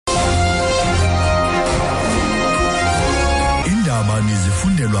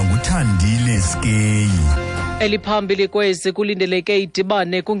ufundelwa nguThandile Skeyi. Eliphambili kwezi kulindeleke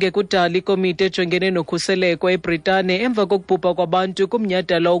idibane kungekudala ikomiti ejongene nokhuseleko eBritane emva kokubhubha kwabantu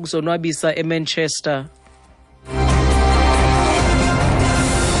kumnyhadala wokuzonwabisa eManchaster.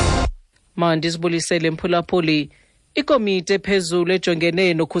 Mandi sibulisele mphulaphuli. Ikomiti phezolo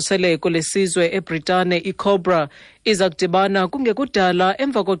ejongene nokhuseleko lesizwe eBritane iCobra iza kudibana kungekudala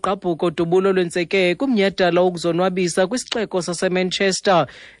emva kogqabhuko dubulo lwenzeke kumnyhadala wokuzonwabisa kwisixeko saseManchester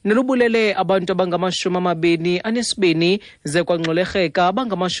nolubulele abantu abangama-22 ze kwangxolerheka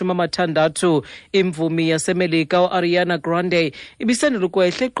abangama-60. Imvumi yaseMelika uAriana Grande ibisandul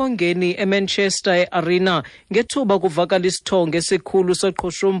ukwehla eqongeni eManchester eArena ngethuba kuvakala isithongo esikhulu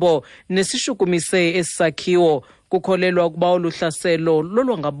soqhushumbo nesishukumise esisakhiwo. Kukholelwa ukuba olu hlaselo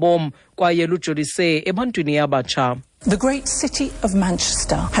lolwangabom kwaye lujolise ebantwini abatsha. The great city of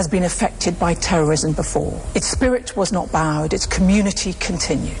Manchester has been affected by terrorism before. Its spirit was not bowed, its community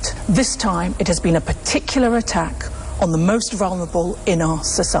continued. This time it has been a particular attack on the most vulnerable in our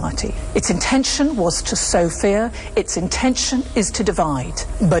society. Its intention was to sow fear, its intention is to divide,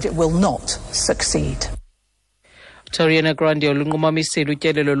 but it will not succeed. Ariana Grande olunqumamisile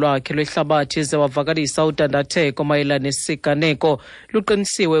utyelelo lwakhe lwehlabathi ze wavakalisa udandatheko mayelana nesiganeko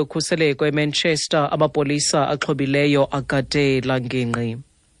luqinisiwe ukhuseleko eManchester amapolisa axhobileyo agade langingqi.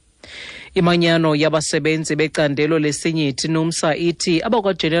 Imanyano yabasebenzi becandelo lesinyithi NUMSA ithi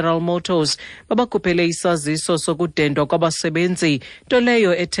abakwa-General Motors babakhuphele isaziso sokudendwa kwabasebenzi, nto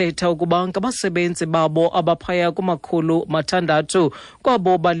leyo ethetha ukuba ngabasebenzi babo abaphaya ku-600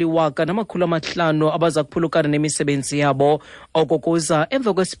 kwabo bali-1,500 abaza kuphulukana nemisebenzi yabo. Oko kuza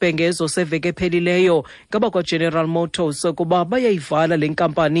emva kwesibhengezo seveki ephelileyo ngabakwa-General Motors ukuba bayayivala le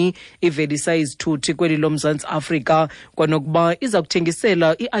nkampani ivelisa izithuthi kweli loMzantsi Afrika kwanokuba iza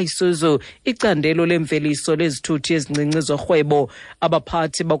kuthengisela iIsuzu icandelo lemveliso lezithuthi ezincinci zorhwebo.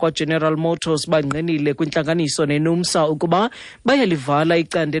 Abaphathi bakwa-General Motors banqenile kwintlanganiso neNUMSA ukuba bayalivala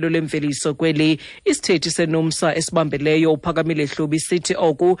icandelo lemveliso kweli. Isithethi seNUMSA esibambeleyo uPhakamile Hlubi sithi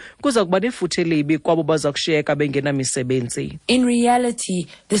oku kuza kuba nefuthe libi kwabo baza kushiyeka bengenamisebenzi. In reality,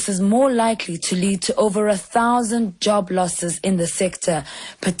 this is more likely to lead to over 1,000 job losses in the sector,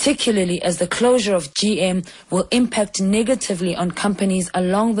 particularly as the closure of GM will impact negatively on companies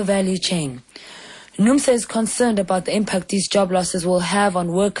along the value chain. NUMSA is concerned about the impact these job losses will have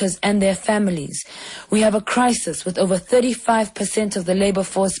on workers and their families. We have a crisis with over 35% of the labor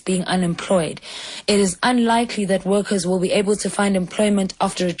force being unemployed. It is unlikely that workers will be able to find employment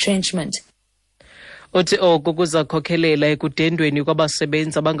after retrenchment. Uthi oku kuzakhokhelela ekudendweni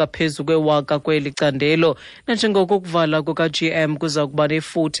kwabasebenzi abangaphezu kwe-1,000 kweli candelo, nanjengoko ukuvala kuka-GM kuza kuba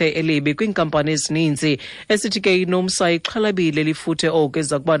nefuthe elibi kwiinkampani ezininzi. Esithi ke iNUMSA ixhalabile lifuthe oku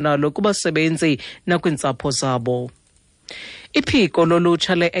eza kuba nalo kubasebenzi nakwiintsapho zabo. Iphiko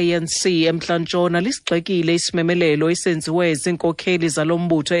lolutsha le-ANC eMntla-Ntshona lisigxekile isimemelelo esenziwe ziinkokheli zalo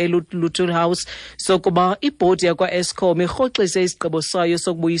mbutho eLutul House sokuba ibhodi yakwa-Eskom irhoxise isigqibo sayo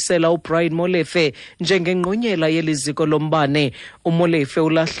sokubuyisela uBrian Molefe njengengqonyela yeliziko lombane. UMolefe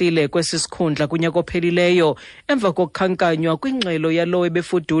ulahlile kwesi sikhundla kunyaka ophelileyo emva kokukhankanywa kwingxelo yalowo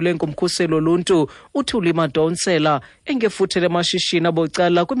ebefudule ngumkhuseli woluntu uThuli Madonsela engefuthe lamashishini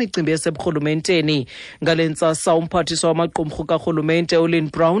abucala kwimicimbi yaseburhulumenteni. Ngale ntsasa umphathiswa wamaqumrhu karhulumente uLynne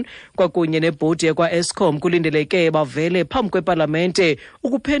Brown kwakunye nebhodi yakwa-Eskom kulindeleke bavele phambi kwepalamente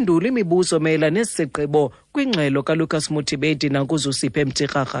ukuphendula imibuzo mayelana nesigqibo kwingxelo kaLucas Mutibedi nankuzusiphe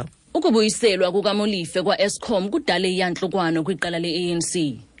Mtirharha. Ukubuyiselwa kukaMolife kwa-Eskom kudale iyantlukwano kwiqela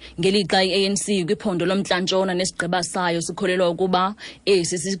le-ANC. Ngelixa i-ANC kwiphondo lomntla-ntshona nesigqiba sayo sikholelwa ukuba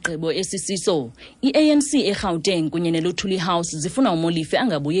esi sigqibo esisiso, i-ANC eGauteng kunye neLutul House zifuna uMolife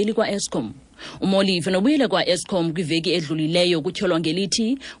angabuyeli kwa-Eskom. uMolife nobuyele kwa-Eskom kwiveki edlulileyo kutyholwa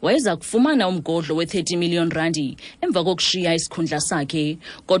ngelithi wayeza kufumana umgodlo we-30 million randi emva kokushiya isikhundla sakhe,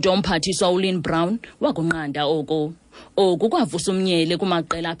 kodwa umphathiswa uLynne Brown wakunqanda oko. Oku kwavusa umnyele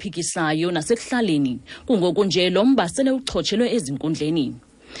kumaqela aphikisayo nasekuhlaleni, kungoku nje lo mba sele uchotshelwe ezinkundleni.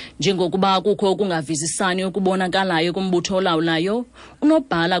 Njengokuba kukho ukungavisisani okubonakalayo kumbutho olawulayo,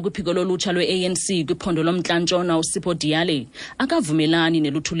 unobhala kwiphiko lolutsha lwe-ANC kwiphondo lomntla-ntshona uSipho Diale akavumelani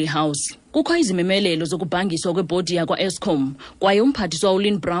neLutul House. Kukho izimemelelo zokubhangiswa kwebhodi yakwa-Eskom, kwaye umphathiswa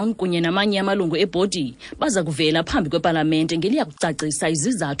uLynne Brown kunye namanye amalungu ebhodi baza kuvela phambi kwepalamente ngeliya kucacisa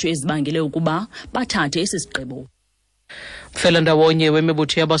izizathu ezibangele ukuba bathathe esi sigqibo. Mfelandawonye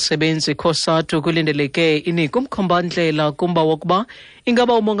wemibutho yabasebenzi COSATU kulindeleke inike umkhombandlela kumba wokuba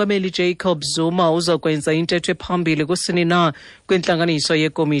ingaba umongameli Jacob Zuma uzakwenza intetho ephambili kusini na kwentlanganiso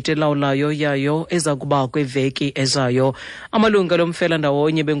yekomiti elawulayo yayo eza kuba kwiveki ezayo. Amalunga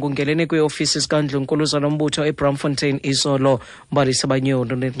lomfelandawonye bengungelene kwiofisi zikandlunkulu zalombutho eBramfontein izolo. Mbalisa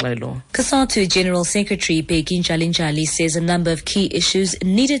Banyolo nengxelo. COSATU General Secretary Bheki Njalinjali says a number of key issues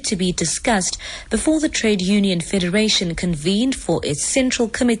needed to be discussed before the Trade Union Federation convened for its Central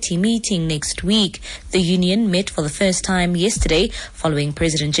Committee meeting next week. The union met for the first time yesterday following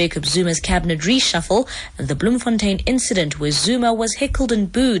President Jacob Zuma's cabinet reshuffle and the Bloemfontein incident where Zuma was heckled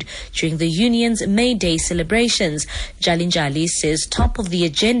and booed during the union's May Day celebrations. Njalinjali says top of the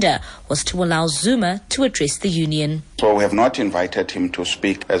agenda was to allow Zuma to address the union. So we have not invited him to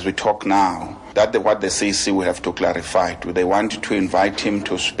speak as we talk now. That's what the CC will have to clarify. Do they want to invite him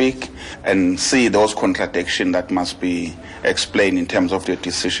to speak and see those contradictions that must be explained in terms of the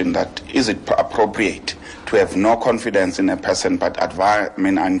decision? That is it appropriate to have no confidence in a person but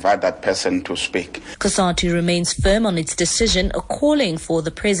invite that person to speak? COSATU remains firm on its decision, calling for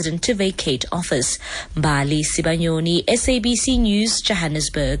the president to vacate office. Mbali Sibanyoni, SABC News,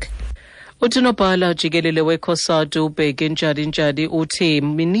 Johannesburg. Utunobhala jikelele weCOSATU Bheki Njalinjali uthi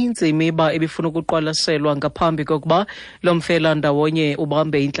mininzi imiba ebifuna ukuqwalaselwa ngaphambi kokuba lo mfelandawonye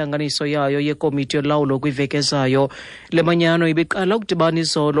ubambe intlanganiso yayo yekomiti yolawulo kwiveki ezayo. Le manyano ibiqala ukudibana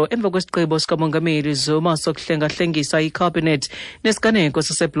izolo emva kwesigqibo sikamongameli Zuma sokuhlengahlengisa icabinet nesiganeko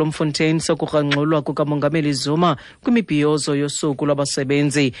saseBloemfontein sokurhanxulwa kukamongameli Zuma kwimibhiyozo yosuku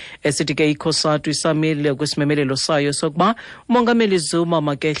lwabasebenzi. Esithi ke iCOSATU isamile kwisimemelelo sayo sokuba umongameli Zuma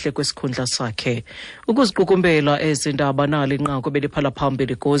makehle kwesikhundla sakhe. Ukuziqukumbela ezindaba nalo inqaku beliphala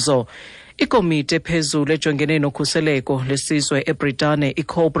phambili kuzo. Ikomiti phezolo ejongene nokhuseleko lesizwe eBritane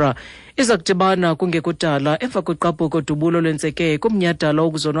iCobra iza kudibana kungekudala emva kogqabhuko dubulo lwenzeke kumnyhadala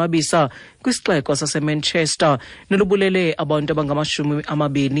wokuzonwabisa kwisixeko saseManchaster nolubulele abantu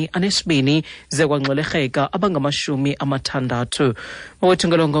abangama-22 ze kwangxwelerheka abangama-60. Mawethu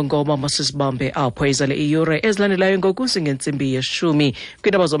ngelongongoma masizibambe apho izale iyure ezilandelayo ngokuzi ngentsimbi ye-10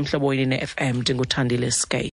 kwiindaba zomhlobo wenene FM. Ndinguthandile Skate.